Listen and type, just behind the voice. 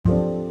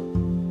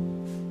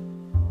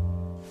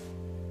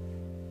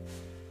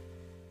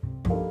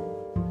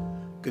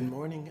Good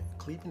morning,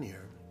 Cleveland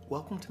here.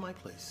 Welcome to my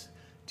place.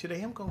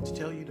 Today I'm going to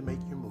tell you to make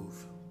your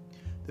move.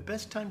 The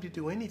best time to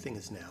do anything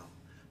is now.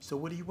 So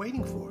what are you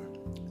waiting for?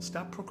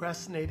 Stop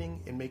procrastinating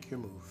and make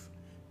your move.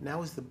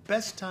 Now is the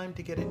best time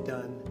to get it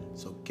done.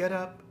 So get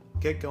up,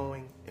 get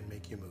going, and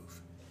make your move.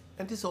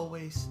 And as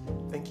always,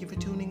 thank you for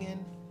tuning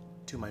in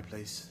to my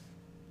place.